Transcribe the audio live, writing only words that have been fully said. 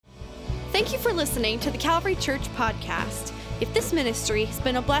Thank you for listening to the Calvary Church podcast. If this ministry has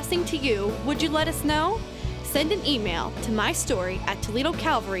been a blessing to you, would you let us know? Send an email to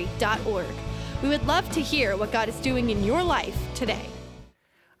mystory@toledocalvary.org. We would love to hear what God is doing in your life today.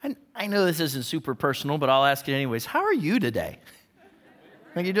 I know this isn't super personal, but I'll ask it anyways. How are you today?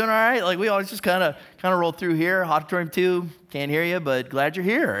 Like, you doing all right? Like, we always just kind of roll through here. Auditorium 2, can't hear you, but glad you're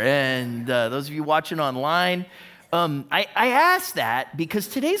here. And those of you watching online, I asked that because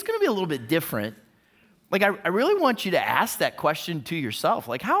today's going to be a little bit different. Like, I really want you to ask that question to yourself.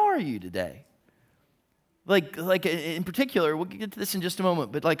 Like, how are you today? Like in particular, we'll get to this in just a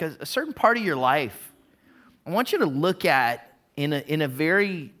moment, but like a certain part of your life, I want you to look at in a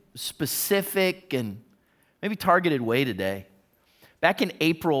very specific and maybe targeted way today. Back in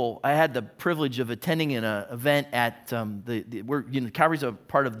April, I had the privilege of attending an event at Calvary's a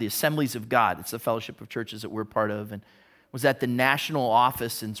part of the Assemblies of God. It's the fellowship of churches that we're part of, and was at the national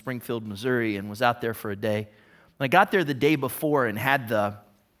office in Springfield, Missouri, and was out there for a day. And I got there the day before and had the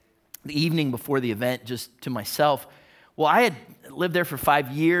evening before the event just to myself. Well, I had lived there for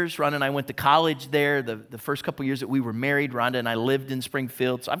 5 years. Rhonda and I went to college there. The first couple years that we were married, Rhonda and I lived in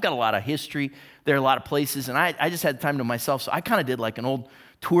Springfield. So I've got a lot of history there, a lot of places. And I just had time to myself. So I kind of did like an old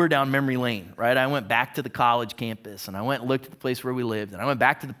tour down memory lane, right? I went back to the college campus, and I went and looked at the place where we lived. And I went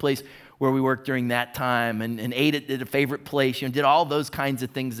back to the place where we worked during that time and ate at a favorite place. Did all those kinds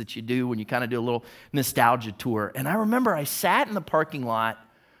of things that you do when you kind of do a little nostalgia tour. And I remember I sat in the parking lot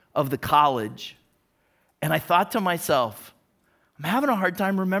of the college, and I thought to myself, I'm having a hard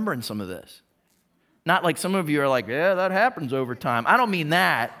time remembering some of this. Not like some of you are like, yeah, that happens over time. I don't mean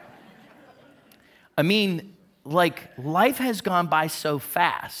that. I mean, like, life has gone by so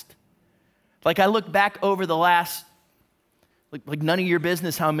fast. Like, I look back over the last, like none of your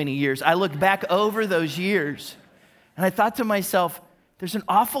business how many years. I look back over those years, and I thought to myself, there's an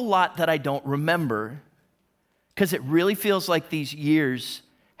awful lot that I don't remember, because it really feels like these years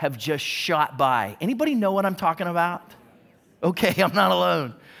have just shot by. Anybody know what I'm talking about? Okay, I'm not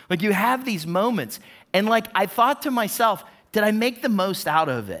alone. Like, you have these moments, and like, I thought to myself, did I make the most out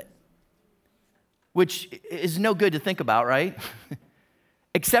of it? Which is no good to think about, right?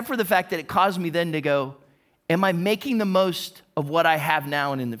 Except for the fact that it caused me then to go, am I making the most of what I have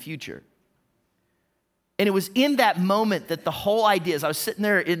now and in the future? And it was in that moment that the whole idea is, I was sitting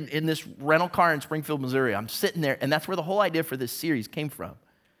there in this rental car in Springfield, Missouri. I'm sitting there, and that's where the whole idea for this series came from.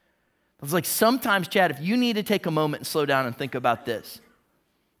 I was like, sometimes, Chad, if you need to take a moment and slow down and think about this,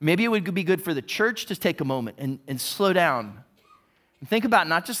 maybe it would be good for the church to take a moment and slow down and think about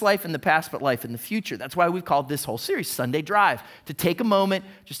not just life in the past, but life in the future. That's why we've called this whole series Sunday Drive, to take a moment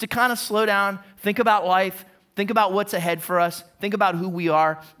just to kind of slow down, think about life, think about what's ahead for us, think about who we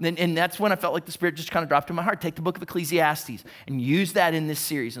are. And that's when I felt like the Spirit just kind of dropped in my heart. Take the book of Ecclesiastes and use that in this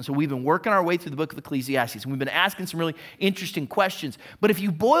series. And so we've been working our way through the book of Ecclesiastes, and we've been asking some really interesting questions. But if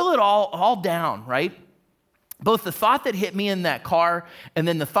you boil it all down, right? Both the thought that hit me in that car and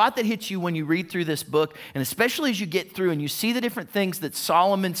then the thought that hits you when you read through this book, and especially as you get through and you see the different things that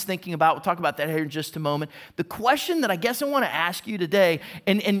Solomon's thinking about, we'll talk about that here in just a moment. The question that I guess I want to ask you today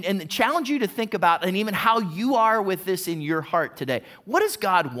and challenge you to think about, and even how you are with this in your heart today, what does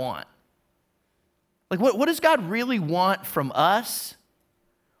God want? Like, what does God really want from us?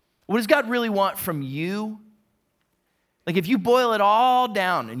 What does God really want from you? Like, if you boil it all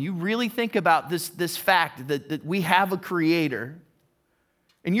down and you really think about this fact that we have a creator,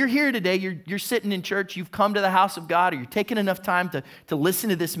 and you're here today, you're sitting in church, you've come to the house of God, or you're taking enough time to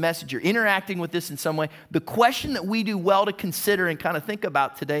listen to this message, you're interacting with this in some way, the question that we do well to consider and kind of think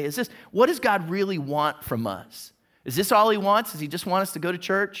about today is this: what does God really want from us? Is this all he wants? Does he just want us to go to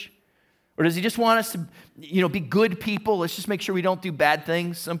church? Or does he just want us to, be good people? Let's just make sure we don't do bad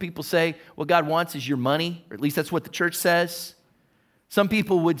things. Some people say what God wants is your money, or at least that's what the church says. Some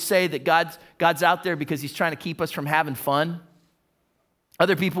people would say that God's out there because he's trying to keep us from having fun.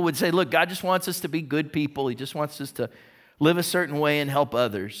 Other people would say, look, God just wants us to be good people. He just wants us to live a certain way and help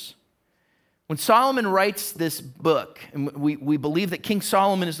others. When Solomon writes this book, and we believe that King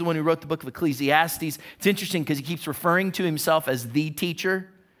Solomon is the one who wrote the book of Ecclesiastes, it's interesting because he keeps referring to himself as the teacher.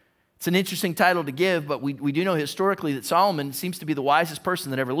 It's an interesting title to give, but we do know historically that Solomon seems to be the wisest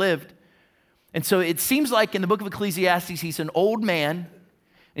person that ever lived. And so it seems like in the book of Ecclesiastes, he's an old man, and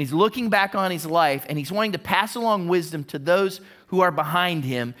he's looking back on his life, and he's wanting to pass along wisdom to those who are behind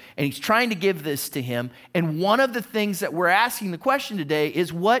him, and he's trying to give this to him. And one of the things that we're asking the question today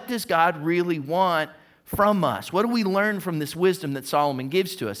is, what does God really want from us? What do we learn from this wisdom that Solomon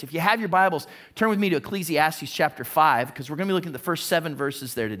gives to us? If you have your Bibles, turn with me to Ecclesiastes chapter 5, because we're going to be looking at the first 7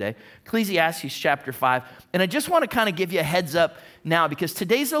 verses there today. Ecclesiastes chapter 5. And I just want to kind of give you a heads up now, because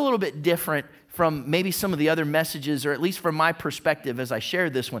today's a little bit different from maybe some of the other messages, or at least from my perspective as I share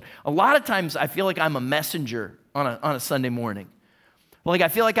this one. A lot of times I feel like I'm a messenger on a Sunday morning. Like I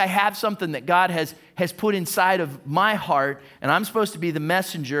feel like I have something that God has put inside of my heart, and I'm supposed to be the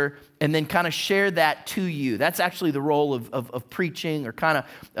messenger and then kind of share that to you. That's actually the role of preaching, or kind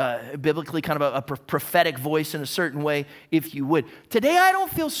of biblically kind of a prophetic voice in a certain way, if you would. Today I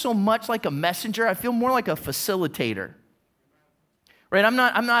don't feel so much like a messenger. I feel more like a facilitator. Right? I'm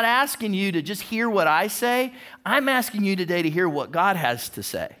not asking you to just hear what I say. I'm asking you today to hear what God has to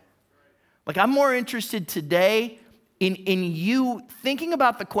say. Like I'm more interested today in you thinking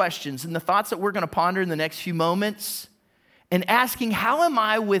about the questions and the thoughts that we're going to ponder in the next few moments, and asking, how am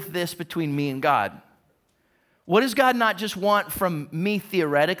I with this between me and God? What does God not just want from me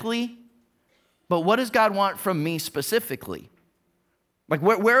theoretically, but what does God want from me specifically? Like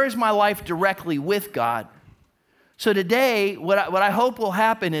where is my life directly with God? So today, what I hope will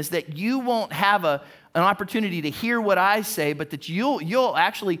happen is that you won't have an opportunity to hear what I say, but that you'll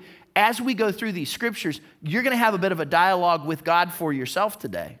actually, as we go through these scriptures, you're going to have a bit of a dialogue with God for yourself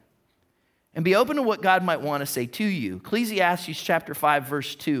today. And be open to what God might want to say to you. Ecclesiastes chapter 5,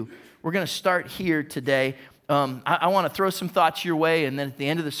 verse 2. We're going to start here today. I want to throw some thoughts your way, and then at the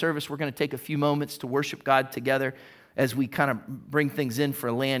end of the service, we're going to take a few moments to worship God together as we kind of bring things in for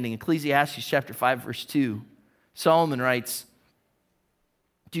a landing. Ecclesiastes chapter 5, verse 2. Solomon writes,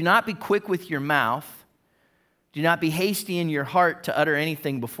 "Do not be quick with your mouth. Do not be hasty in your heart to utter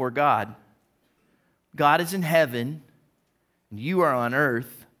anything before God. God is in heaven, and you are on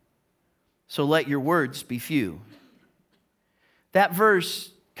earth, so let your words be few." That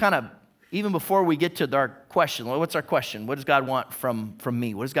verse kind of, even before we get to our question, well, what's our question? What does God want from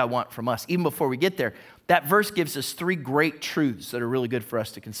me? What does God want from us? Even before we get there, that verse gives us 3 great truths that are really good for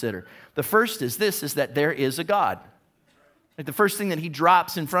us to consider. The first is this, is that there is a God. Like the first thing that he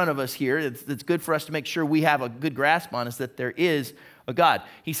drops in front of us here that's good for us to make sure we have a good grasp on is that there is a God.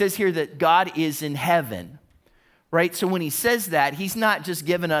 He says here that God is in heaven, right? So when he says that, he's not just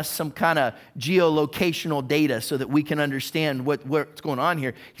giving us some kind of geolocational data so that we can understand what's going on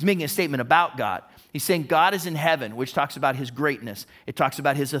here. He's making a statement about God. He's saying God is in heaven, which talks about his greatness. It talks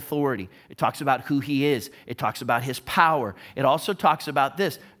about his authority. It talks about who he is. It talks about his power. It also talks about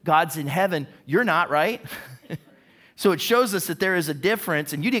this. God's in heaven. You're not, right? So it shows us that there is a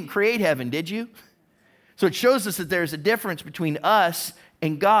difference, and you didn't create heaven, did you? So it shows us that there is a difference between us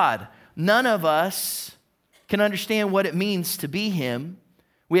and God. None of us can understand what it means to be him.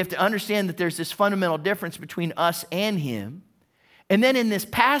 We have to understand that there's this fundamental difference between us and him. And then in this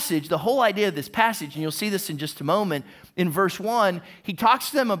passage, the whole idea of this passage, and you'll see this in just a moment, in verse 1, he talks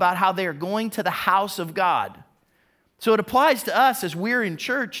to them about how they are going to the house of God. So it applies to us as we're in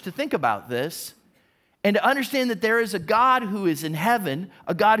church to think about this, and to understand that there is a God who is in heaven,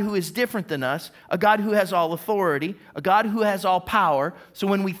 a God who is different than us, a God who has all authority, a God who has all power. So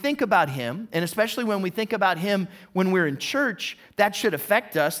when we think about him, and especially when we think about him when we're in church, that should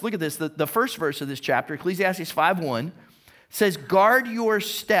affect us. Look at this, the first verse of this chapter, Ecclesiastes 5:1, says, "Guard your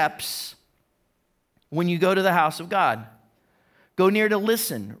steps when you go to the house of God. Go near to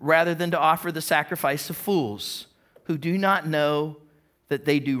listen rather than to offer the sacrifice of fools who do not know that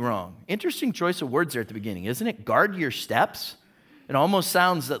they do wrong." Interesting choice of words there at the beginning, isn't it? Guard your steps. It almost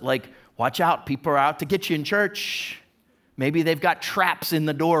sounds that like, watch out, people are out to get you in church. Maybe they've got traps in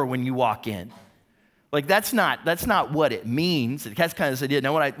the door when you walk in. Like that's not what it means. It has kind of this idea.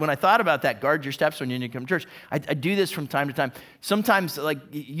 Now, when I thought about that, guard your steps when you come to church, I do this from time to time. Sometimes, like,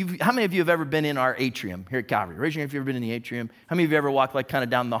 how many of you have ever been in our atrium here at Calvary? Raise your hand if you've ever been in the atrium. How many of you ever walked like kind of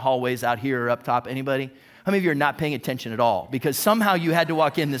down the hallways out here or up top? Anybody? How many of you are not paying attention at all? Because somehow you had to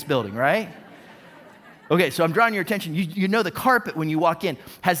walk in this building, right? Okay, so I'm drawing your attention. You know the carpet when you walk in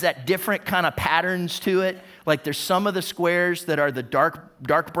has that different kind of patterns to it. Like there's some of the squares that are the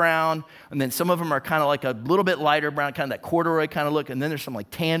dark brown, and then some of them are kind of like a little bit lighter brown, kind of that corduroy kind of look, and then there's some like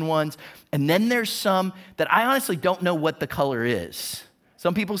tan ones. And then there's some that I honestly don't know what the color is.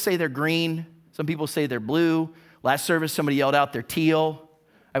 Some people say they're green. Some people say they're blue. Last service, somebody yelled out they're teal.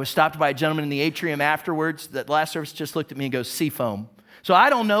 I was stopped by a gentleman in the atrium afterwards. That last service just looked at me and goes, "Seafoam." So I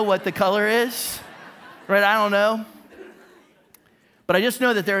don't know what the color is, right? I don't know. But I just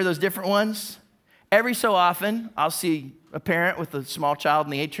know that there are those different ones. Every so often, I'll see a parent with a small child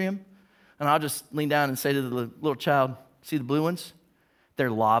in the atrium, and I'll just lean down and say to the little child, "See the blue ones? They're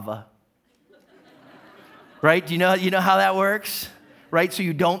lava." Right? Do you know how that works? Right? So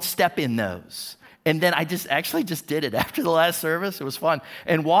you don't step in those. And then I actually just did it after the last service. It was fun.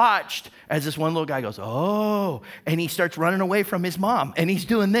 And watched as this one little guy goes, oh, and he starts running away from his mom. And he's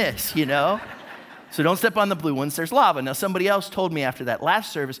doing this, So don't step on the blue ones. There's lava. Now, somebody else told me after that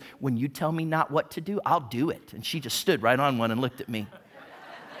last service, when you tell me not what to do, I'll do it. And she just stood right on one and looked at me.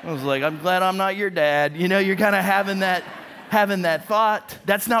 I was like, I'm glad I'm not your dad. You're kind of having that thought.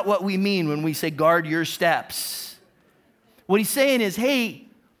 That's not what we mean when we say guard your steps. What he's saying is, hey,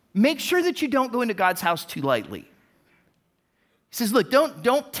 make sure that you don't go into God's house too lightly. He says, look,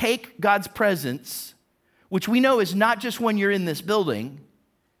 don't take God's presence, which we know is not just when you're in this building,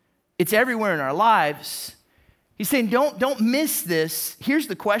 it's everywhere in our lives. He's saying, don't miss this. Here's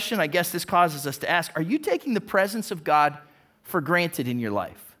the question I guess this causes us to ask. Are you taking the presence of God for granted in your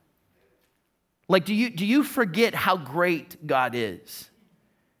life? Like, do you forget how great God is?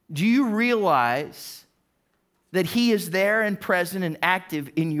 Do you realize that he is there and present and active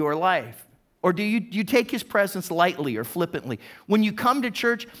in your life? Or do you take his presence lightly or flippantly? When you come to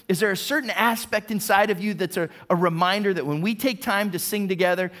church, is there a certain aspect inside of you that's a reminder that when we take time to sing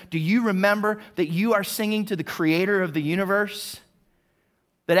together, do you remember that you are singing to the creator of the universe?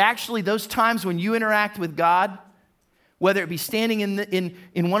 That actually those times when you interact with God, whether it be standing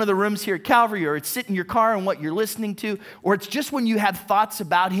in one of the rooms here at Calvary, or it's sitting in your car and what you're listening to, or it's just when you have thoughts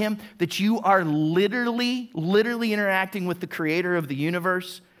about him, that you are literally interacting with the creator of the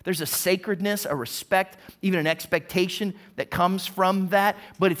universe. There's a sacredness, a respect, even an expectation that comes from that.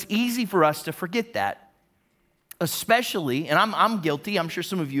 But it's easy for us to forget that. Especially, and I'm guilty, I'm sure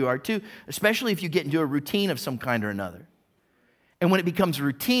some of you are too, especially if you get into a routine of some kind or another. And when it becomes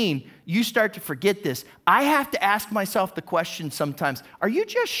routine, you start to forget this. I have to ask myself the question sometimes, are you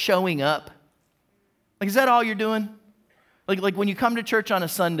just showing up? Like, is that all you're doing? Like when you come to church on a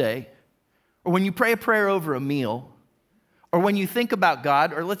Sunday, or when you pray a prayer over a meal, or when you think about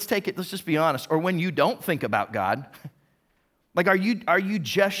God, or let's just be honest, or when you don't think about God, like, are you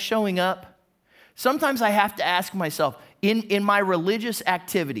just showing up? Sometimes I have to ask myself, in my religious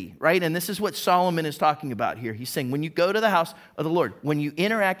activity, right? And this is what Solomon is talking about here. He's saying, when you go to the house of the Lord, when you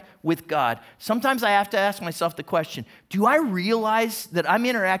interact with God, sometimes I have to ask myself the question, do I realize that I'm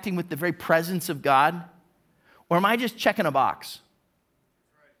interacting with the very presence of God? Or am I just checking a box?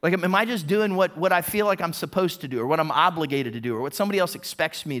 Like, am I just doing what I feel like I'm supposed to do, or what I'm obligated to do, or what somebody else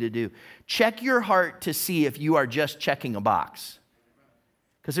expects me to do? Check your heart to see if you are just checking a box.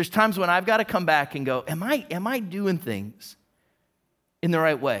 Because there's times when I've got to come back and go, am I doing things in the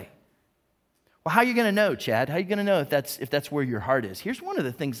right way? Well, how are you going to know, Chad? How are you going to know if that's where your heart is? Here's one of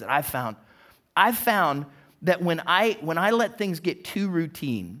the things that I've found. I've found that when I let things get too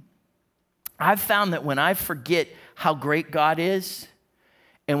routine, I've found that when I forget how great God is,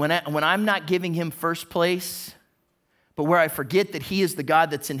 and when I'm not giving him first place, but where I forget that he is the God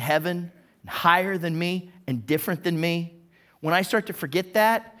that's in heaven, higher than me and different than me, when I start to forget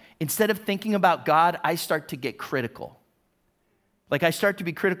that, instead of thinking about God, I start to get critical. Like, I start to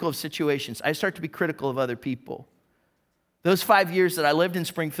be critical of situations. I start to be critical of other people. Those 5 years that I lived in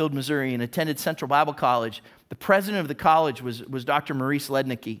Springfield, Missouri, and attended Central Bible College, the president of the college was Dr. Maurice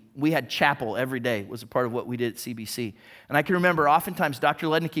Lednicki. We had chapel every day, was a part of what we did at CBC. And I can remember oftentimes Dr.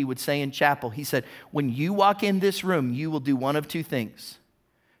 Lednicki would say in chapel, he said, when you walk in this room, you will do one of two things.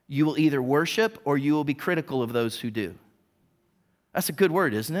 You will either worship or you will be critical of those who do. That's a good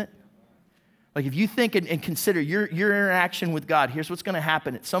word, isn't it? Like, if you think and consider your interaction with God, here's what's going to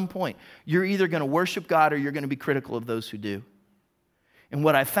happen at some point. You're either going to worship God or you're going to be critical of those who do. And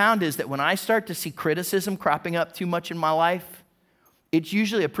what I found is that when I start to see criticism cropping up too much in my life, it's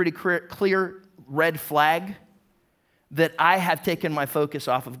usually a pretty clear red flag that I have taken my focus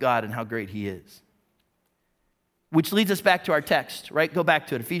off of God and how great he is. Which leads us back to our text, right? Go back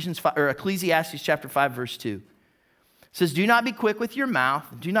to it. Ecclesiastes chapter 5, verse 2. It says, do not be quick with your mouth.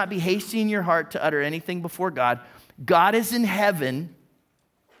 Do not be hasty in your heart to utter anything before God. God is in heaven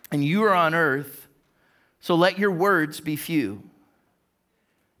and you are on earth, so let your words be few.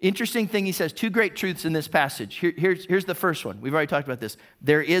 Interesting thing, he says, two great truths in this passage. Here's the first one. We've already talked about this.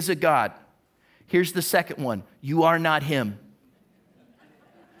 There is a God. Here's the second one. You are not him.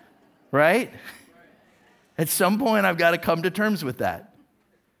 Right? At some point, I've got to come to terms with that.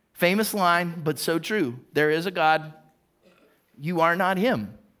 Famous line, but so true. There is a God. You are not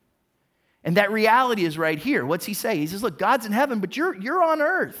him. And that reality is right here. What's he say? He says, look, God's in heaven, but you're on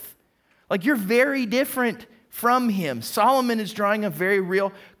earth. Like, you're very different from him. Solomon is drawing a very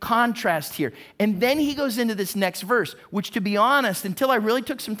real contrast here. And then he goes into this next verse, which, to be honest, until I really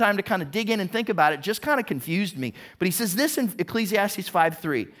took some time to kind of dig in and think about it, just kind of confused me. But he says this in Ecclesiastes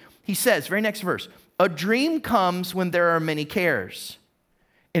 5:3. He says, very next verse, a dream comes when there are many cares,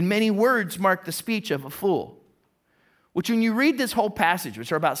 and many words mark the speech of a fool. Which when you read this whole passage,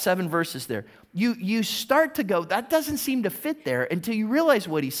 which are about 7 verses there, you start to go, that doesn't seem to fit there until you realize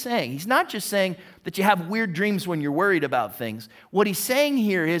what he's saying. He's not just saying that you have weird dreams when you're worried about things. What he's saying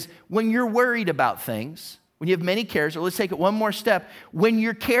here is when you're worried about things, when you have many cares, or let's take it one more step, when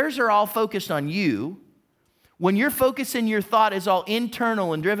your cares are all focused on you, when your focus and your thought is all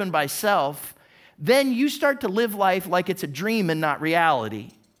internal and driven by self, then you start to live life like it's a dream and not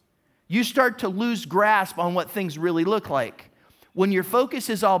reality. You start to lose grasp on what things really look like. When your focus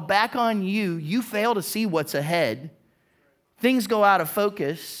is all back on you, you fail to see what's ahead. Things go out of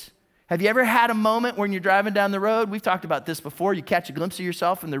focus. Have you ever had a moment when you're driving down the road? We've talked about this before. You catch a glimpse of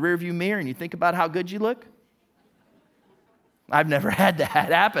yourself in the rearview mirror and you think about how good you look? I've never had that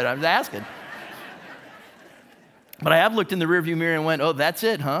happen. I'm asking. But I have looked in the rearview mirror and went, oh, that's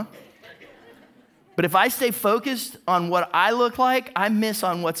it, huh? But if I stay focused on what I look like, I miss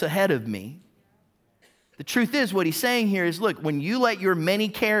on what's ahead of me. The truth is, what he's saying here is, look, when you let your many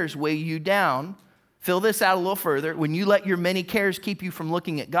cares weigh you down, fill this out a little further, when you let your many cares keep you from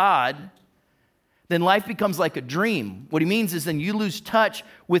looking at God, then life becomes like a dream. What he means is then you lose touch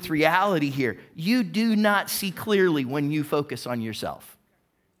with reality here. You do not see clearly when you focus on yourself.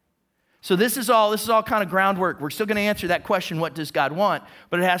 So this is all kind of groundwork. We're still going to answer that question, what does God want?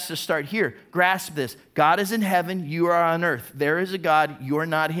 But it has to start here. Grasp this. God is in heaven, you are on earth. There is a God, you're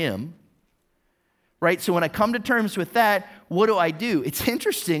not him. Right? So when I come to terms with that, what do? It's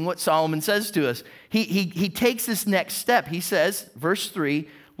interesting what Solomon says to us. He takes this next step. He says, verse 3,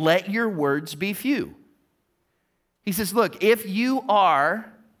 let your words be few. He says, look, if you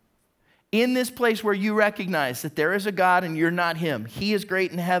are in this place where you recognize that there is a God and you're not him, he is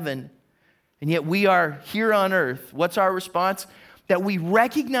great in heaven, and yet we are here on earth, what's our response? That we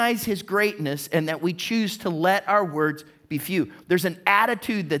recognize his greatness and that we choose to let our words be few. There's an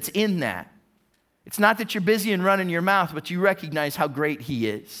attitude that's in that. It's not that you're busy and running your mouth, but you recognize how great he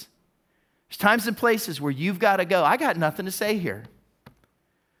is. There's times and places where you've got to go, I got nothing to say here.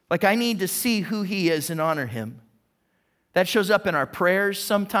 Like I need to see who he is and honor him. That shows up in our prayers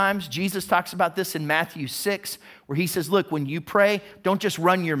sometimes. Jesus talks about this in Matthew 6, where he says, look, when you pray, don't just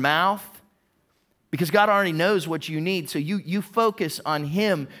run your mouth, because God already knows what you need. So you focus on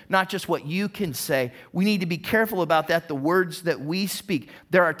him, not just what you can say. We need to be careful about that, the words that we speak.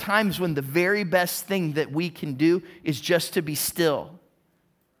 There are times when the very best thing that we can do is just to be still.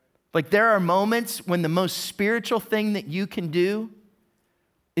 Like there are moments when the most spiritual thing that you can do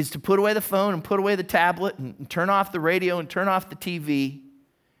is to put away the phone and put away the tablet and turn off the radio and turn off the TV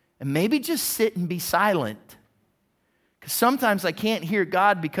and maybe just sit and be silent. Because sometimes I can't hear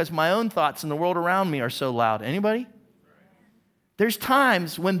God because my own thoughts and the world around me are so loud. Anybody? There's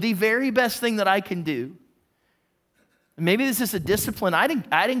times when the very best thing that I can do, and maybe this is a discipline,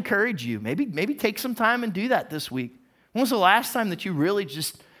 I'd encourage you, maybe take some time and do that this week. When was the last time that you really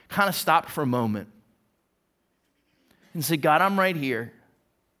just kind of stopped for a moment and said, God, I'm right here.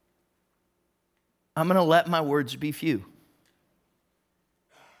 I'm going to let my words be few.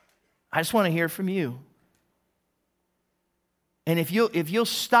 I just want to hear from you. And if you'll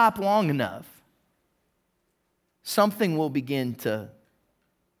stop long enough, something will begin to,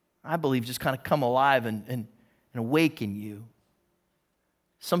 I believe, just kind of come alive and awaken you.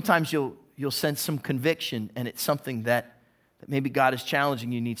 Sometimes you'll sense some conviction, and it's something that maybe God is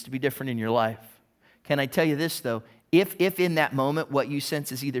challenging you, needs to be different in your life. Can I tell you this, though? If in that moment what you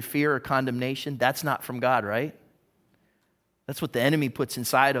sense is either fear or condemnation, that's not from God, right? That's what the enemy puts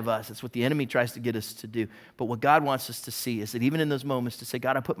inside of us. That's what the enemy tries to get us to do. But what God wants us to see is that even in those moments to say,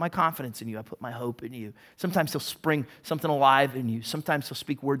 God, I put my confidence in you. I put my hope in you. Sometimes he'll spring something alive in you. Sometimes he'll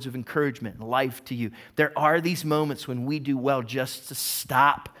speak words of encouragement and life to you. There are these moments when we do well just to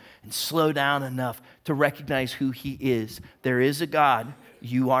stop and slow down enough to recognize who he is. There is a God.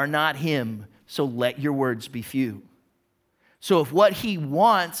 You are not him. So let your words be few. So if what he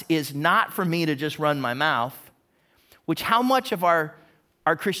wants is not for me to just run my mouth, which how much of our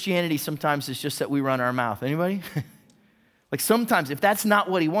Christianity sometimes is just that we run our mouth? Anybody? Like sometimes if that's not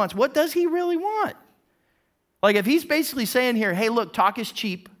what he wants, what does he really want? Like if he's basically saying here, hey, look, talk is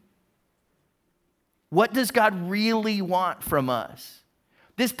cheap. What does God really want from us?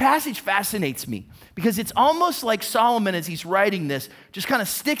 This passage fascinates me because it's almost like Solomon, as he's writing this, just kind of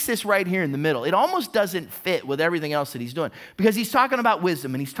sticks this right here in the middle. It almost doesn't fit with everything else that he's doing because he's talking about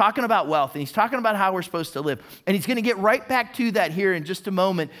wisdom and he's talking about wealth and he's talking about how we're supposed to live. And he's going to get right back to that here in just a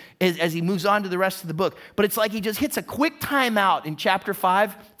moment as he moves on to the rest of the book. But it's like he just hits a quick timeout in chapter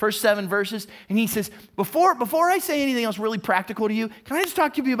 5, first 7 verses. And he says, before I say anything else really practical to you, can I just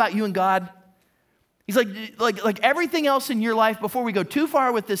talk to you about you and God? He's like everything else in your life, before we go too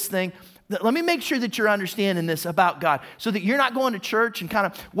far with this thing, let me make sure that you're understanding this about God so that you're not going to church and kind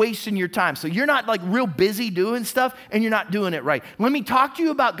of wasting your time. So you're not like real busy doing stuff and you're not doing it right. Let me talk to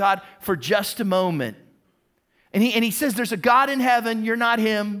you about God for just a moment. And he says there's a God in heaven, you're not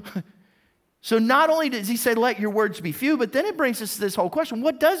him. So not only does he say let your words be few, but then it brings us to this whole question,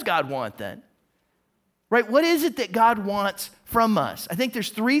 what does God want then? Right? What is it that God wants from us? I think there's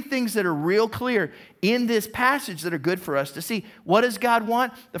three things that are real clear in this passage that are good for us to see. What does God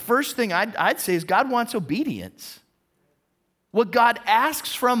want? The first thing I'd say is God wants obedience. What God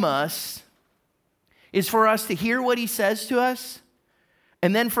asks from us is for us to hear what he says to us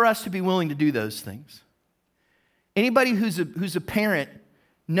and then for us to be willing to do those things. Anybody who's a parent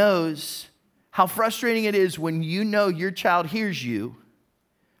knows how frustrating it is when you know your child hears you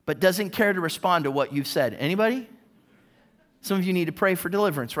but doesn't care to respond to what you've said. Anybody? Some of you need to pray for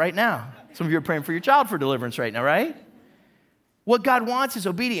deliverance right now. Some of you are praying for your child for deliverance right now, right? What God wants is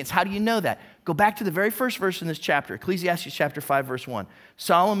obedience. How do you know that? Go back to the very first verse in this chapter, Ecclesiastes chapter 5, verse 1.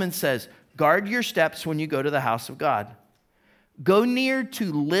 Solomon says, guard your steps when you go to the house of God. Go near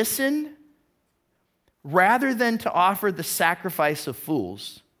to listen rather than to offer the sacrifice of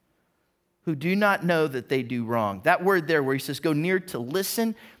fools who do not know that they do wrong. That word there where he says go near to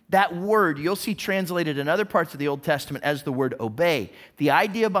listen, that word you'll see translated in other parts of the Old Testament as the word obey. The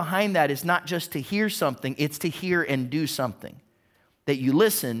idea behind that is not just to hear something, it's to hear and do something. That you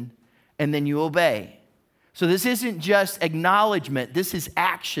listen and then you obey. So this isn't just acknowledgement, this is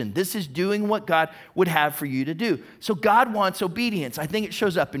action. This is doing what God would have for you to do. So God wants obedience. I think it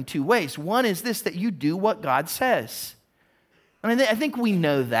shows up in two ways. One is this, that you do what God says. And I think we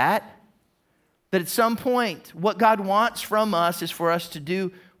know that at some point, what God wants from us is for us to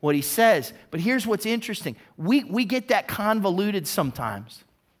do what he says. But here's what's interesting. We get that convoluted sometimes.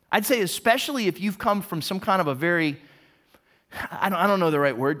 I'd say especially if you've come from some kind of a very, I don't know the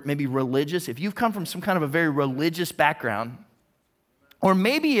right word, maybe religious. If you've come from some kind of a very religious background, or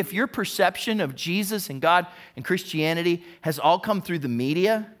maybe if your perception of Jesus and God and Christianity has all come through the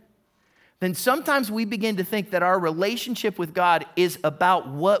media, then sometimes we begin to think that our relationship with God is about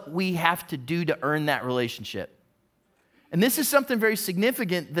what we have to do to earn that relationship. And this is something very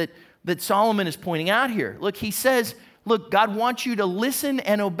significant that Solomon is pointing out here. Look, he says, look, God wants you to listen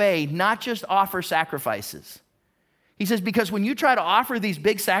and obey, not just offer sacrifices. He says, because when you try to offer these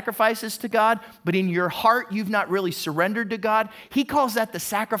big sacrifices to God, but in your heart you've not really surrendered to God, he calls that the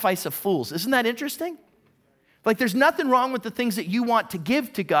sacrifice of fools. Isn't that interesting? Like there's nothing wrong with the things that you want to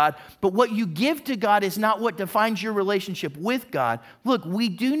give to God, but what you give to God is not what defines your relationship with God. Look, we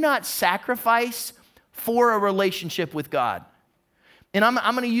do not sacrifice for a relationship with God. And I'm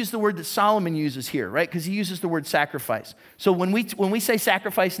going to use the word that Solomon uses here, right? Because he uses the word sacrifice. So when we say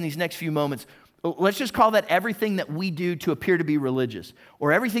sacrifice in these next few moments, let's just call that everything that we do to appear to be religious,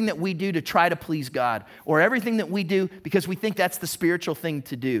 or everything that we do to try to please God, or everything that we do because we think that's the spiritual thing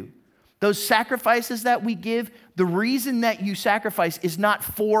to do. Those sacrifices that we give, the reason that you sacrifice is not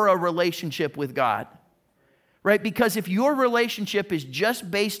for a relationship with God, right? Because if your relationship is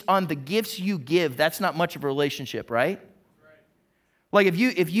just based on the gifts you give, that's not much of a relationship, right? Like if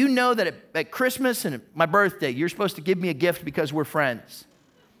you know that at Christmas and at my birthday, you're supposed to give me a gift because we're friends.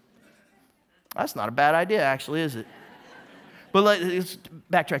 That's not a bad idea, actually, is it? But let's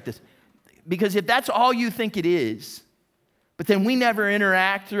backtrack this. Because if that's all you think it is, but then we never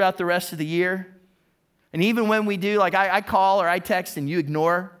interact throughout the rest of the year, and even when we do, like I call or I text and you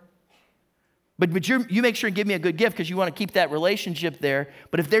ignore, but you make sure and give me a good gift because you want to keep that relationship there.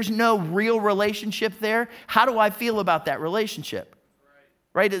 But if there's no real relationship there, how do I feel about that relationship?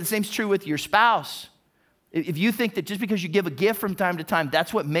 Right? The same's true with your spouse. If you think that just because you give a gift from time to time,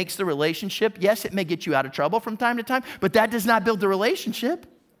 that's what makes the relationship, yes, it may get you out of trouble from time to time, but that does not build the relationship.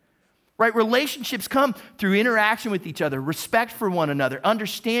 Right? Relationships come through interaction with each other, respect for one another,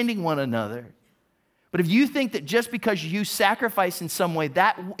 understanding one another. But if you think that just because you sacrifice in some way,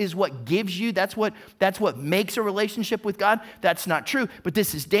 that is what gives you, that's what makes a relationship with God, that's not true. But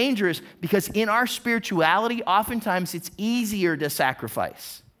this is dangerous because in our spirituality, oftentimes it's easier to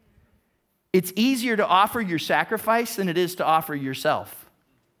sacrifice. It's easier to offer your sacrifice than it is to offer yourself.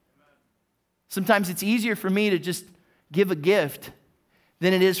 Sometimes it's easier for me to just give a gift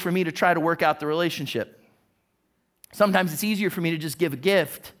than it is for me to try to work out the relationship. Sometimes it's easier for me to just give a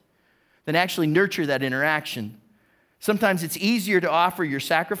gift than actually nurture that interaction. Sometimes it's easier to offer your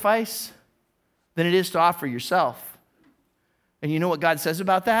sacrifice than it is to offer yourself. And you know what God says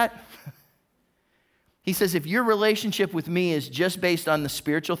about that? He says, if your relationship with me is just based on the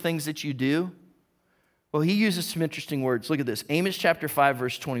spiritual things that you do, well, he uses some interesting words. Look at this. Amos chapter 5,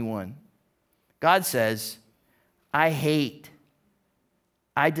 verse 21. God says, I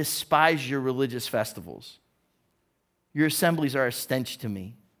despise your religious festivals. Your assemblies are a stench to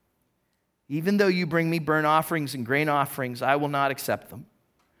me. Even though you bring me burnt offerings and grain offerings, I will not accept them.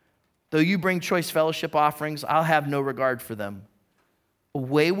 Though you bring choice fellowship offerings, I'll have no regard for them.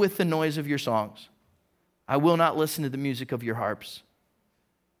 Away with the noise of your songs. I will not listen to the music of your harps.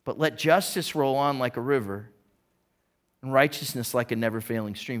 But let justice roll on like a river and righteousness like a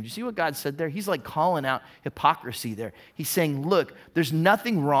never-failing stream. Do you see what God said there? He's like calling out hypocrisy there. He's saying, look, there's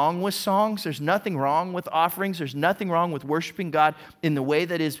nothing wrong with songs. There's nothing wrong with offerings. There's nothing wrong with worshiping God in the way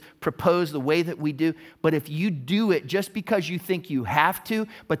that is proposed, the way that we do. But if you do it just because you think you have to,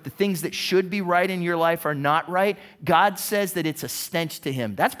 but the things that should be right in your life are not right, God says that it's a stench to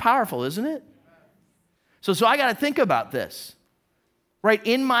him. That's powerful, isn't it? So I got to think about this. Right?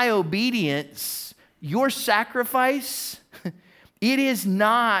 In my obedience, your sacrifice, it is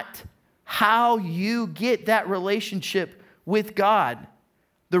not how you get that relationship with God.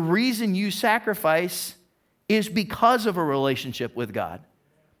 The reason you sacrifice is because of a relationship with God.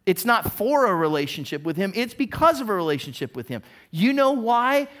 It's not for a relationship with him. It's because of a relationship with him. You know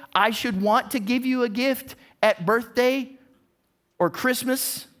why I should want to give you a gift at birthday or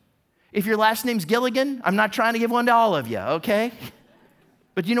Christmas? If your last name's Gilligan, I'm not trying to give one to all of you, okay?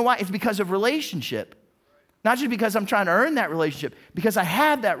 But you know why? It's because of relationship. Not just because I'm trying to earn that relationship, because I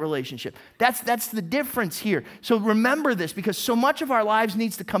have that relationship. That's the difference here. So remember this, because so much of our lives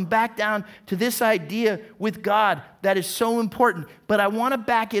needs to come back down to this idea with God that is so important. But I want to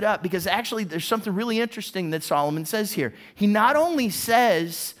back it up, because actually there's something really interesting that Solomon says here. He not only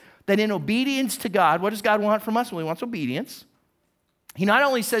says that in obedience to God, what does God want from us? Well, he wants obedience. He not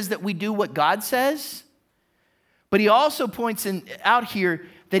only says that we do what God says, but he also points out here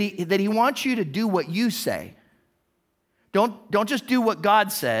that he wants you to do what you say. Don't just do what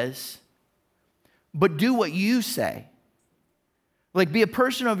God says, but do what you say. Like, be a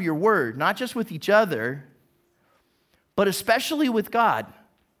person of your word, not just with each other, but especially with God.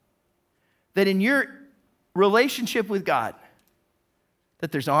 That in your relationship with God,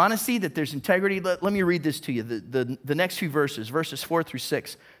 that there's honesty, that there's integrity. Let me read this to you, the next few verses 4 through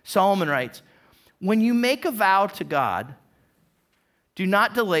 6. Solomon writes, when you make a vow to God, do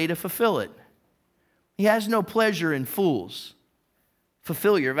not delay to fulfill it. He has no pleasure in fools.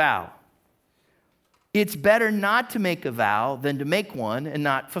 Fulfill your vow. It's better not to make a vow than to make one and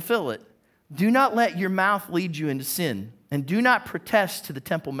not fulfill it. Do not let your mouth lead you into sin, and do not protest to the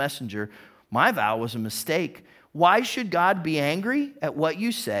temple messenger, my vow was a mistake. Why should God be angry at what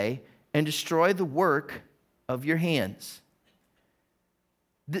you say and destroy the work of your hands?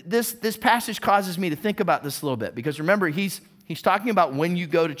 This passage causes me to think about this a little bit, because remember, he's talking about when you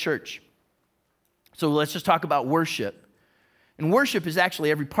go to church. So let's just talk about worship. And worship is actually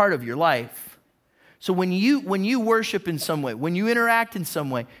every part of your life. So when you worship in some way, when you interact in some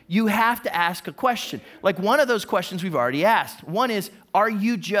way, you have to ask a question. Like one of those questions we've already asked. One is, are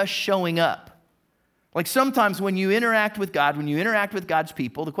you just showing up? Like sometimes when you interact with God, when you interact with God's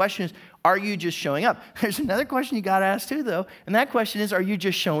people, the question is, are you just showing up? There's another question you got to ask too, though, and that question is, are you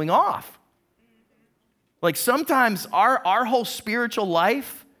just showing off? Like sometimes our whole spiritual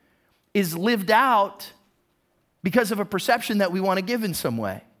life is lived out because of a perception that we want to give in some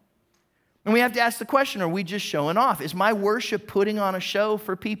way. And we have to ask the question, are we just showing off? Is my worship putting on a show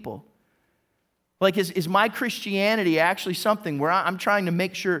for people? Like, is my Christianity actually something where I'm trying to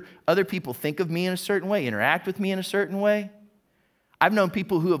make sure other people think of me in a certain way, interact with me in a certain way? I've known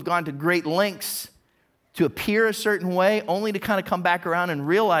people who have gone to great lengths to appear a certain way, only to kind of come back around and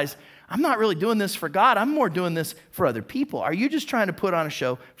realize, I'm not really doing this for God. I'm more doing this for other people. Are you just trying to put on a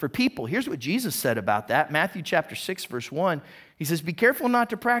show for people? Here's what Jesus said about that. Matthew chapter 6, verse 1. He says, be careful not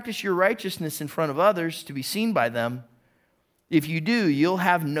to practice your righteousness in front of others to be seen by them. If you do, you'll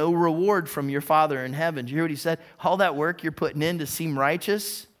have no reward from your Father in heaven. Do you hear what he said? All that work you're putting in to seem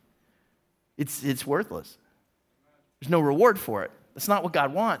righteous, it's worthless. There's no reward for it. That's not what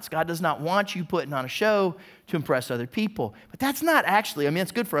God wants. God does not want you putting on a show to impress other people. But that's not actually,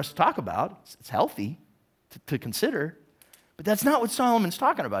 it's good for us to talk about. It's healthy to consider. But that's not what Solomon's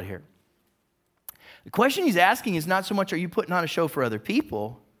talking about here. The question he's asking is not so much, are you putting on a show for other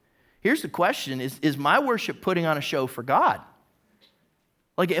people? Here's the question, is my worship putting on a show for God?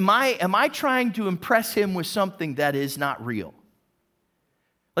 Like, am I trying to impress him with something that is not real?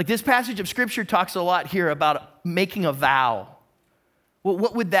 Like this passage of Scripture talks a lot here about making a vow. Well,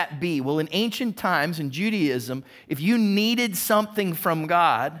 what would that be? Well, in ancient times, in Judaism, if you needed something from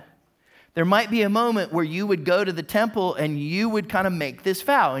God, there might be a moment where you would go to the temple and you would kind of make this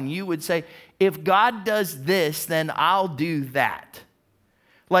vow. And you would say, if God does this, then I'll do that.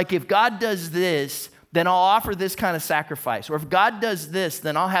 Like if God does this, then I'll offer this kind of sacrifice. Or if God does this,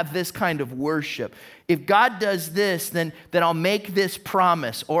 then I'll have this kind of worship. If God does this, then I'll make this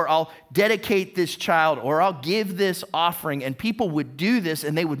promise, or I'll dedicate this child, or I'll give this offering. And people would do this,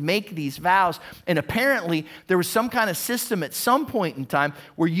 and they would make these vows. And apparently, there was some kind of system at some point in time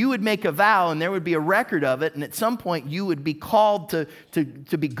where you would make a vow, and there would be a record of it. And at some point, you would be called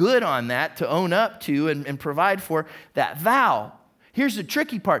to be good on that, to own up to and provide for that vow. Here's the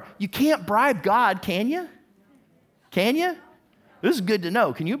tricky part. You can't bribe God, can you? Can you? This is good to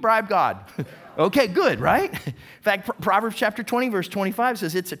know. Can you bribe God? Okay, good, right? In fact, Proverbs chapter 20, verse 25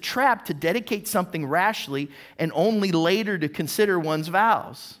 says, it's a trap to dedicate something rashly and only later to consider one's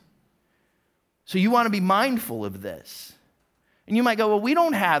vows. So you want to be mindful of this. And you might go, well, we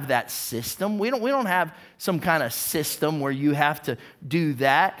don't have that system. We don't have some kind of system where you have to do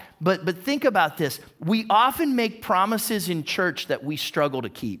that. But think about this. We often make promises in church that we struggle to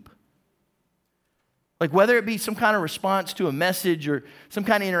keep. Like whether it be some kind of response to a message or some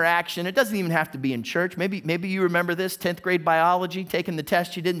kind of interaction, it doesn't even have to be in church. Maybe you remember this, 10th grade biology, taking the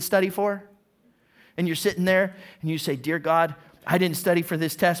test you didn't study for. And you're sitting there and you say, dear God, I didn't study for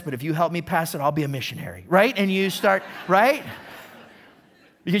this test, but if you help me pass it, I'll be a missionary, right? And you start, right?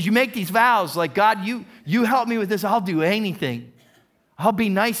 Because you make these vows like, God, you help me with this, I'll do anything. I'll be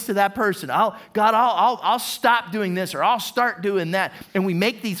nice to that person. I'll stop doing this, or I'll start doing that. And we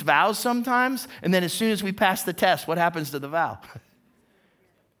make these vows sometimes, and then as soon as we pass the test, what happens to the vow?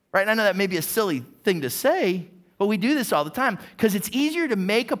 Right? And I know that may be a silly thing to say, but we do this all the time because it's easier to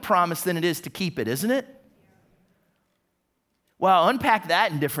make a promise than it is to keep it, isn't it? Well, unpack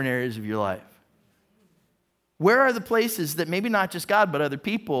that in different areas of your life. Where are the places that maybe not just God, but other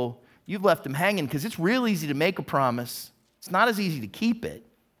people, you've left them hanging? Because it's real easy to make a promise. It's not as easy to keep it.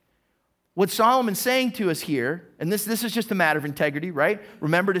 What Solomon's saying to us here, and this is just a matter of integrity, right?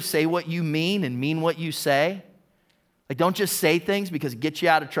 Remember to say what you mean and mean what you say. Like, don't just say things because it gets you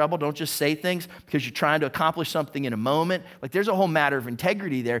out of trouble. Don't just say things because you're trying to accomplish something in a moment. Like, there's a whole matter of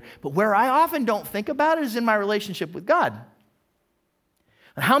integrity there. But where I often don't think about it is in my relationship with God.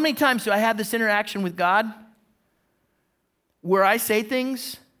 And how many times do I have this interaction with God where I say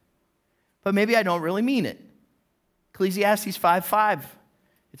things, but maybe I don't really mean it? Ecclesiastes 5:5.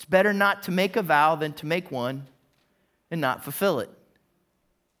 It's better not to make a vow than to make one and not fulfill it.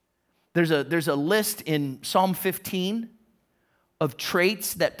 There's a list in Psalm 15 of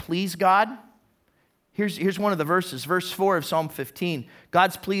traits that please God. Here's one of the verses, verse 4 of Psalm 15.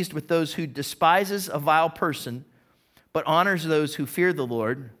 God's pleased with those who despises a vile person, but honors those who fear the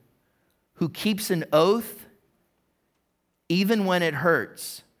Lord, who keeps an oath even when it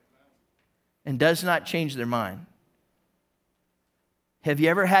hurts and does not change their mind. Have you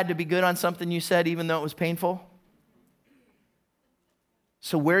ever had to be good on something you said even though it was painful?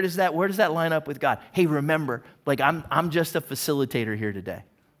 So where does that line up with God? Hey, remember, like I'm just a facilitator here today.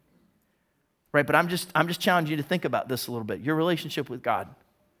 Right? But I'm just challenging you to think about this a little bit. Your relationship with God,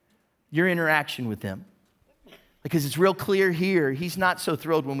 your interaction with him. Because it's real clear here, he's not so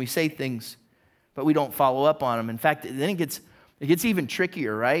thrilled when we say things, but we don't follow up on them. In fact, then it gets even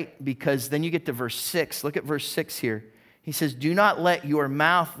trickier, right? Because then you get to verse 6. Look at verse 6 here. He says, do not let your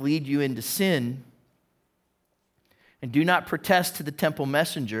mouth lead you into sin, and do not protest to the temple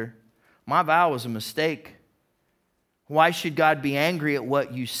messenger. My vow was a mistake. Why should God be angry at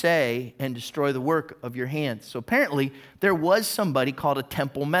what you say and destroy the work of your hands? So apparently, there was somebody called a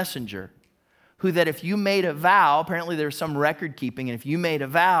temple messenger, who that if you made a vow, apparently there's some record keeping, and if you made a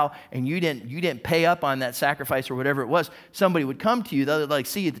vow and you didn't pay up on that sacrifice or whatever it was, somebody would come to you, they'd like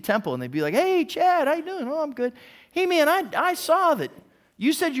see you at the temple, and they'd be like, hey, Chad, how you doing? Oh, I'm good. Hey, man, I saw that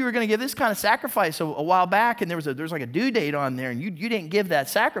you said you were going to give this kind of sacrifice a while back, and there was like a due date on there, and you didn't give that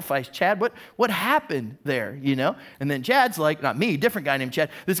sacrifice, Chad. What happened there, you know? And then Chad's like, not me, different guy named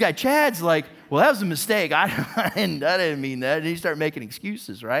Chad. This guy Chad's like, well, that was a mistake. I didn't mean that. And he started making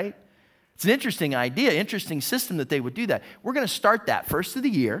excuses, right? It's an interesting idea, interesting system that they would do that. We're going to start that first of the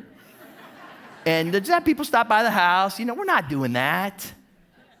year. And just have people stop by the house. You know, we're not doing that.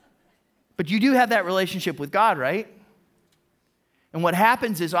 But you do have that relationship with God, right? And what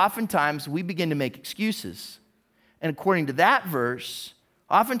happens is oftentimes we begin to make excuses. And according to that verse,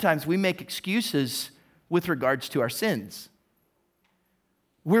 oftentimes we make excuses with regards to our sins.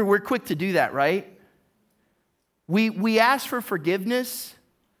 We're quick to do that, right? We ask for forgiveness,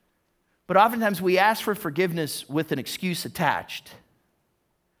 but oftentimes we ask for forgiveness with an excuse attached.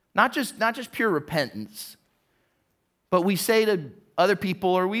 Not just pure repentance, but we say to other people,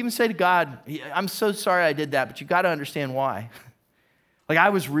 or we even say to God, I'm so sorry I did that, but you got to understand why. Like I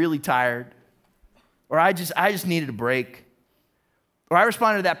was really tired, or I just needed a break. Or I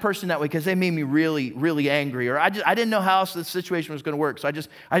responded to that person that way because they made me really, really angry. Or I didn't know how else the situation was going to work. So I just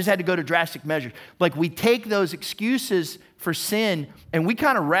had to go to drastic measures. Like we take those excuses for sin and we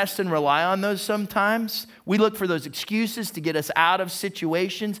kind of rest and rely on those sometimes. We look for those excuses to get us out of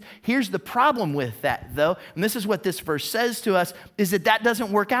situations. Here's the problem with that though, and this is what this verse says to us, is that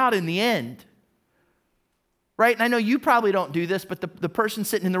doesn't work out in the end. Right? And I know you probably don't do this, but the person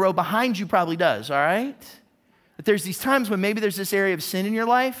sitting in the row behind you probably does, all right? That there's these times when maybe there's this area of sin in your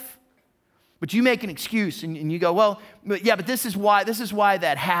life, but you make an excuse and you go, well, yeah, but this is why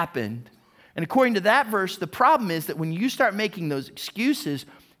that happened. And according to that verse, the problem is that when you start making those excuses,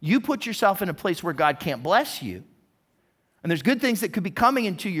 you put yourself in a place where God can't bless you. And there's good things that could be coming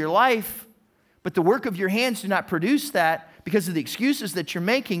into your life, but the work of your hands do not produce that because of the excuses that you're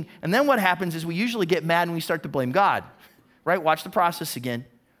making. And then what happens is we usually get mad and we start to blame God, right? Watch the process again.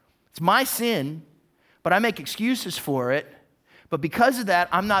 It's my sin, but I make excuses for it. But because of that,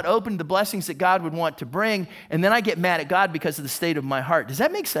 I'm not open to the blessings that God would want to bring. And then I get mad at God because of the state of my heart. Does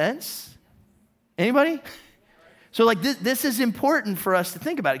that make sense? Anybody? So like this is important for us to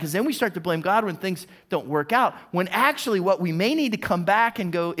think about it, because then we start to blame God when things don't work out. When actually what we may need to come back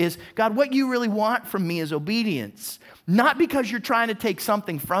and go is, God, what you really want from me is obedience. Not because you're trying to take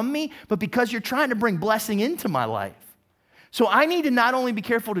something from me, but because you're trying to bring blessing into my life. So I need to not only be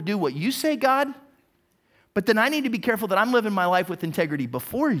careful to do what you say, God, but then I need to be careful that I'm living my life with integrity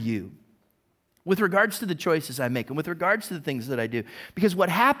before you, with regards to the choices I make and with regards to the things that I do. Because what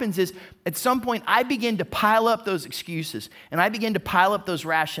happens is at some point I begin to pile up those excuses and I begin to pile up those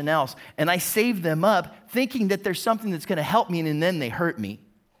rationales and I save them up thinking that there's something that's going to help me, and then they hurt me.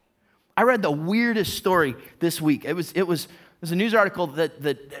 I read the weirdest story this week. It was a news article that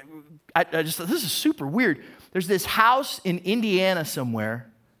I just thought, this is super weird. There's this house in Indiana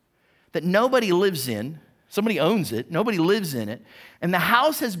somewhere that nobody lives in. Somebody owns it. Nobody lives in it. And the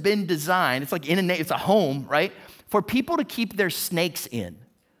house has been designed, it's like it's a home, right? For people to keep their snakes in,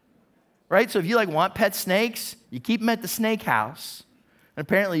 right? So if you want pet snakes, you keep them at the snake house. And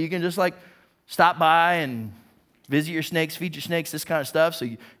apparently you can just stop by and visit your snakes, feed your snakes, this kind of stuff. So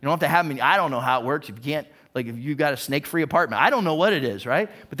you don't have to have them. I don't know how it works. If you can't, if you've got a snake-free apartment, I don't know what it is, right?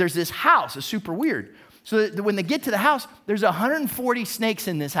 But there's this house. It's super weird. So that when they get to the house, there's 140 snakes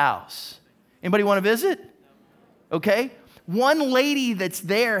in this house. Anybody want to visit? Okay? One lady that's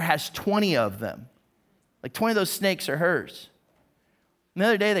there has 20 of them. 20 of those snakes are hers. The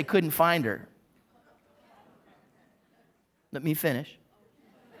other day, they couldn't find her. Let me finish.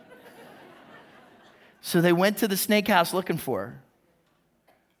 So they went to the snake house looking for her.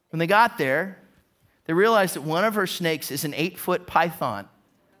 When they got there, they realized that one of her snakes is an 8-foot python.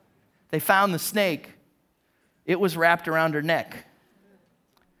 They found the snake. It was wrapped around her neck.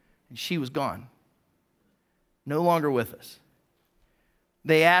 And she was gone. No longer with us.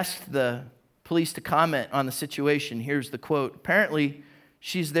 They asked the police to comment on the situation. Here's the quote. Apparently,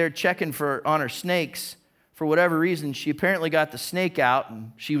 she's there checking on her snakes. For whatever reason, she apparently got the snake out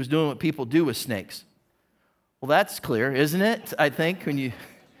and she was doing what people do with snakes. Well, that's clear, isn't it? I think when you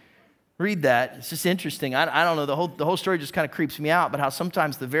read that, it's just interesting. I don't know, the whole story just kind of creeps me out, but how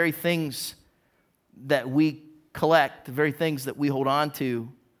sometimes the very things that we collect, the very things that we hold on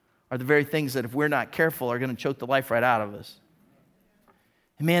to, are the very things that if we're not careful are going to choke the life right out of us.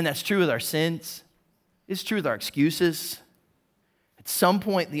 And man, that's true with our sins. It's true with our excuses. At some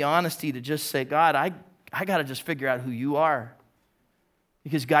point, the honesty to just say, God, I got to just figure out who you are.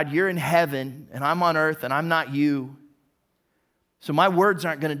 Because God, you're in heaven and I'm on earth and I'm not you. So my words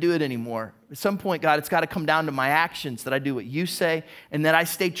aren't going to do it anymore. At some point, God, it's got to come down to my actions, that I do what you say and that I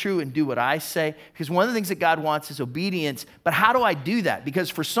stay true and do what I say. Because one of the things that God wants is obedience. But how do I do that? Because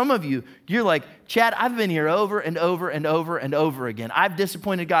for some of you, you're like, Chad, I've been here over and over and over and over again. I've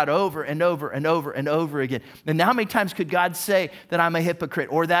disappointed God over and over and over and over again. And how many times could God say that I'm a hypocrite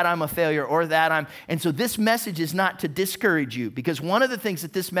or that I'm a failure or that I'm... And so this message is not to discourage you, because one of the things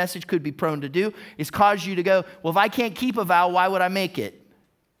that this message could be prone to do is cause you to go, well, if I can't keep a vow, why would I make it?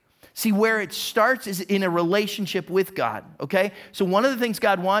 See, where it starts is in a relationship with God, okay? So one of the things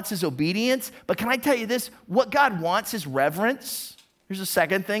God wants is obedience, but can I tell you this? What God wants is reverence. Here's a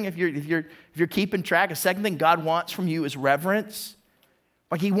second thing, if you're keeping track, a second thing God wants from you is reverence.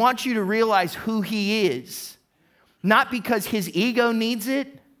 He wants you to realize who he is, not because his ego needs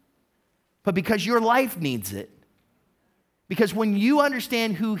it, but because your life needs it. Because when you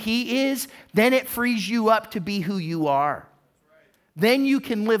understand who he is, then it frees you up to be who you are. Then you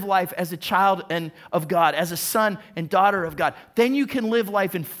can live life as a child of God, as a son and daughter of God. Then you can live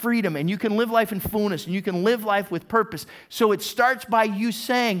life in freedom, and you can live life in fullness, and you can live life with purpose. So it starts by you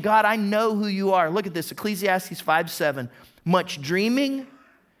saying, God, I know who you are. Look at this, Ecclesiastes 5:7. Much dreaming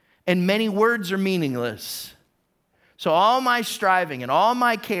and many words are meaningless. So all my striving and all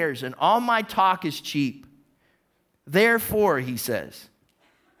my cares and all my talk is cheap. Therefore, he says,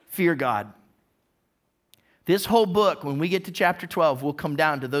 fear God. This whole book, when we get to chapter 12, will come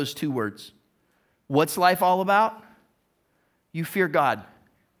down to those two words. What's life all about? You fear God.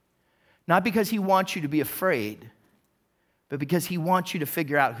 Not because he wants you to be afraid, but because he wants you to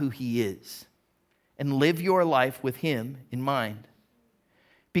figure out who he is and live your life with him in mind.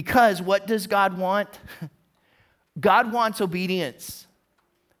 Because what does God want? God wants obedience.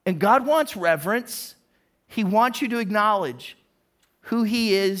 And God wants reverence. He wants you to acknowledge who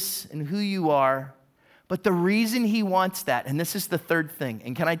he is and who you are. But the reason he wants that, and this is the third thing,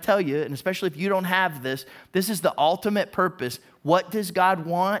 and can I tell you, and especially if you don't have this, this is the ultimate purpose. What does God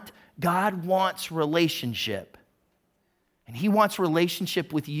want? God wants relationship. And he wants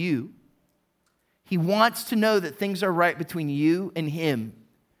relationship with you. He wants to know that things are right between you and him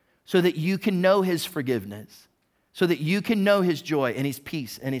so that you can know his forgiveness, so that you can know his joy and his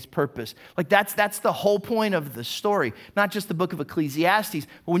peace and his purpose. Like that's the whole point of the story, not just the book of Ecclesiastes,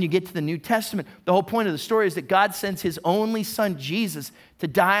 but when you get to the New Testament, the whole point of the story is that God sends his only son, Jesus, to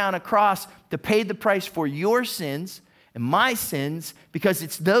die on a cross to pay the price for your sins and my sins, because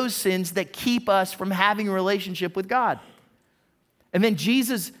it's those sins that keep us from having a relationship with God. And then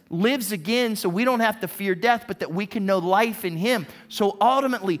Jesus lives again so we don't have to fear death, but that we can know life in him. So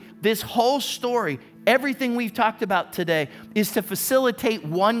ultimately, this whole story, everything we've talked about today, is to facilitate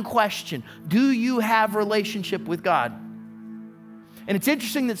one question. Do you have a relationship with God? And it's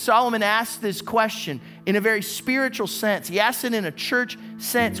interesting that Solomon asked this question in a very spiritual sense. He asks it in a church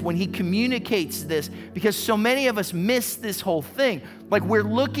sense when he communicates this, because so many of us miss this whole thing. Like we're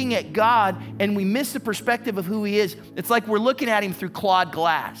looking at God and we miss the perspective of who he is. It's like we're looking at him through clawed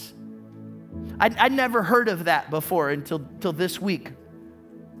glass. I'd never heard of that before until this week.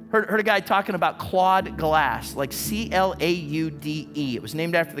 Heard a guy talking about clawed glass, like C-L-A-U-D-E. It was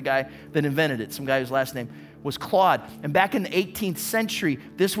named after the guy that invented it, some guy whose last name was Claude. And back in the 18th century,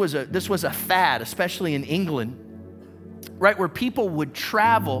 this was a fad, especially in England, right, where people would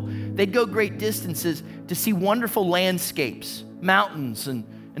travel. They'd go great distances to see wonderful landscapes, mountains and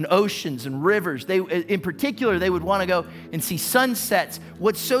oceans and rivers. In particular, they would want to go and see sunsets.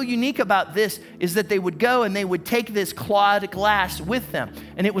 What's so unique about this is that they would go and they would take this clawed glass with them.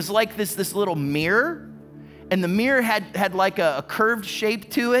 And it was like this little mirror. And the mirror had like a curved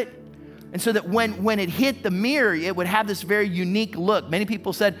shape to it. And so that when it hit the mirror, it would have this very unique look. Many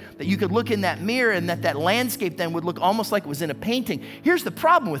people said that you could look in that mirror and that landscape then would look almost like it was in a painting. Here's the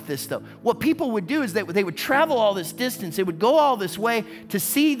problem with this, though. What people would do is they would travel all this distance. They would go all this way to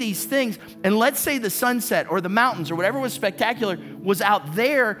see these things. And let's say the sunset or the mountains or whatever was spectacular was out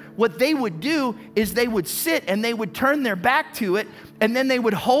there. What they would do is they would sit and they would turn their back to it. And then they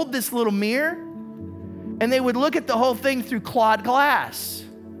would hold this little mirror and they would look at the whole thing through clawed glass.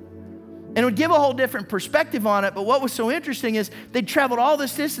 And it would give a whole different perspective on it. But what was so interesting is they'd traveled all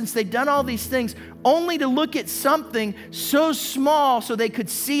this distance, they'd done all these things, only to look at something so small so they could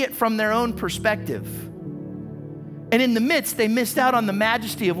see it from their own perspective. And in the midst, they missed out on the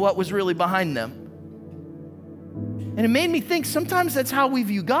majesty of what was really behind them. And it made me think sometimes that's how we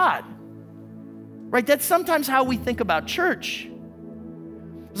view God, right? That's sometimes how we think about church.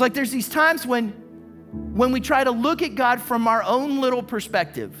 It's like there's these times when we try to look at God from our own little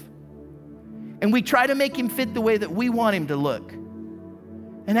perspective. And we try to make him fit the way that we want him to look.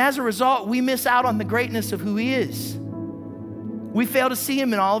 And as a result, we miss out on the greatness of who he is. We fail to see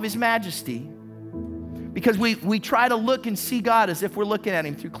him in all of his majesty because we try to look and see God as if we're looking at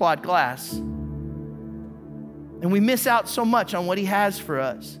him through clawed glass. And we miss out so much on what he has for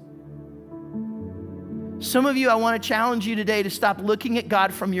us. Some of you, I want to challenge you today to stop looking at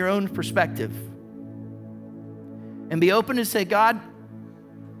God from your own perspective and be open to say, God,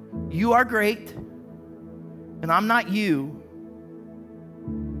 you are great, and I'm not you.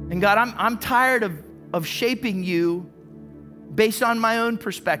 And God, I'm tired of shaping you based on my own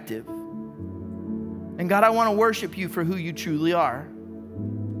perspective. And God, I want to worship you for who you truly are.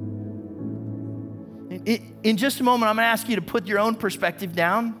 In just a moment, I'm going to ask you to put your own perspective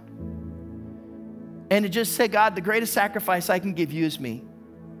down and to just say, God, the greatest sacrifice I can give you is me.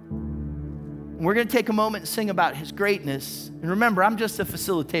 We're going to take a moment and sing about his greatness. And remember, I'm just a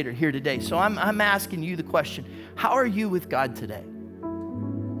facilitator here today. So I'm asking you the question, how are you with God today?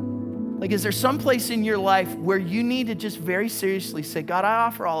 Like, is there some place in your life where you need to just very seriously say, God, I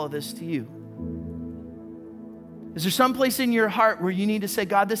offer all of this to you? Is there some place in your heart where you need to say,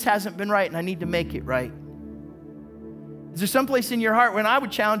 God, this hasn't been right and I need to make it right? Is there someplace in your heart when I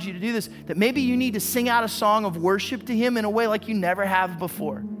would challenge you to do this, that maybe you need to sing out a song of worship to him in a way like you never have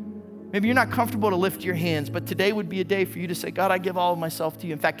before? Maybe you're not comfortable to lift your hands, but today would be a day for you to say, God, I give all of myself to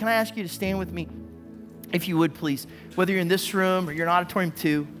you. In fact, can I ask you to stand with me, if you would, please, whether you're in this room or you're in Auditorium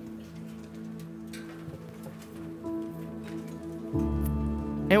 2.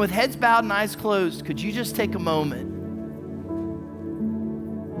 And with heads bowed and eyes closed, could you just take a moment?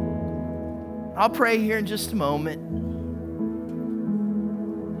 I'll pray here in just a moment.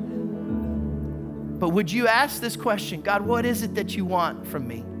 But would you ask this question, God, what is it that you want from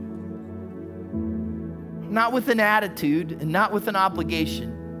me? Not with an attitude and not with an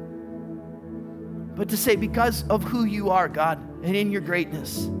obligation, but to say, because of who you are, God, and in your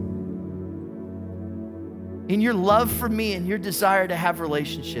greatness, in your love for me and your desire to have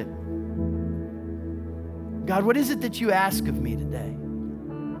relationship. God, what is it that you ask of me today?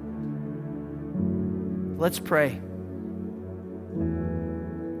 Let's pray.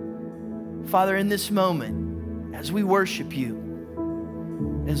 Father, in this moment, as we worship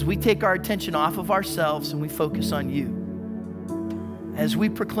you, as we take our attention off of ourselves and we focus on you, as we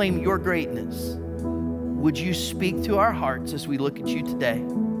proclaim your greatness, would you speak to our hearts as we look at you today?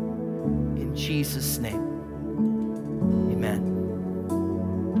 In Jesus' name, amen.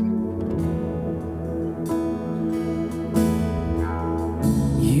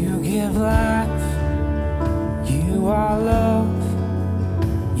 You give life, you are love,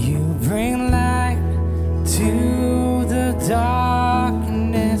 you bring light to the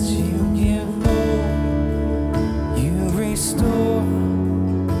darkness, you give hope, you restore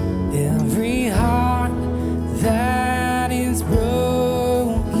every heart that is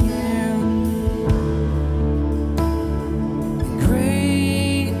broken.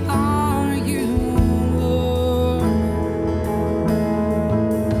 Great are you, Lord.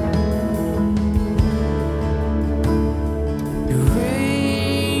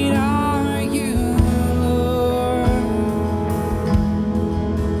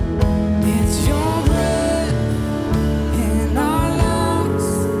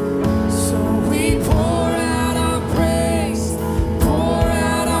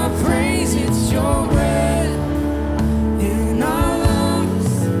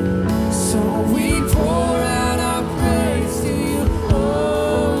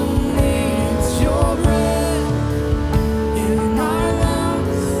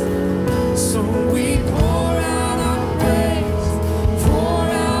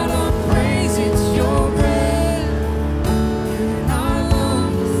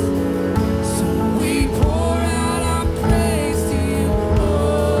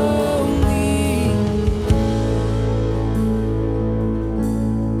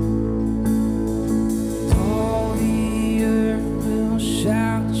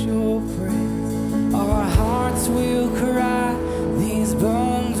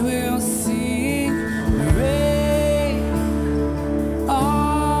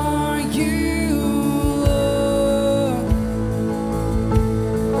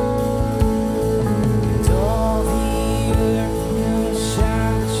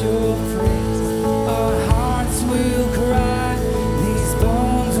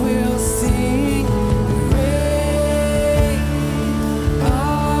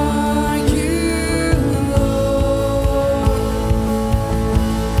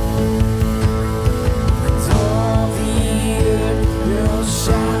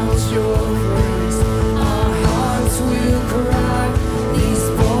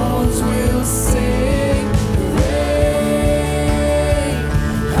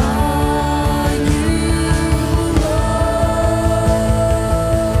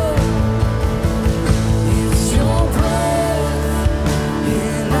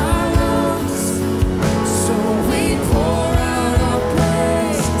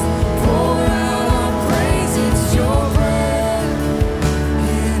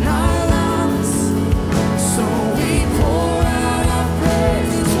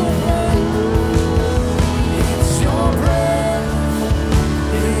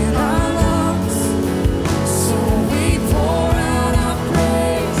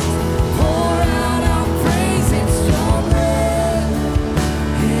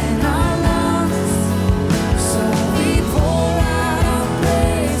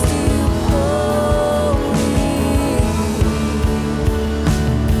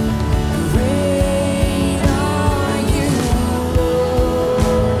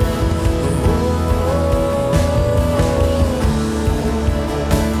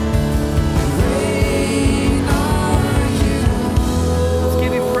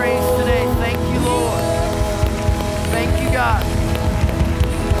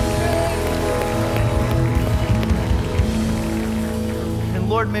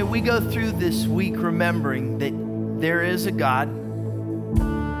 Lord, may we go through this week remembering that there is a God,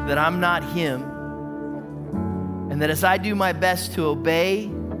 that I'm not him, and that as I do my best to obey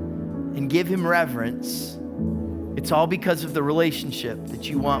and give him reverence, it's all because of the relationship that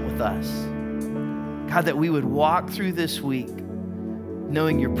you want with us. God, that we would walk through this week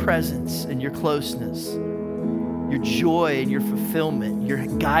knowing your presence and your closeness, your joy and your fulfillment, your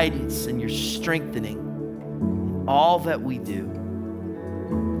guidance and your strengthening in all that we do.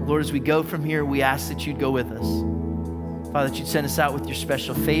 Lord, as we go from here, we ask that you'd go with us. Father, that you'd send us out with your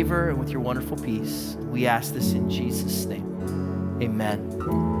special favor and with your wonderful peace. We ask this in Jesus' name.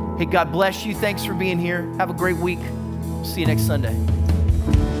 Amen. Hey, God bless you. Thanks for being here. Have a great week. See you next Sunday.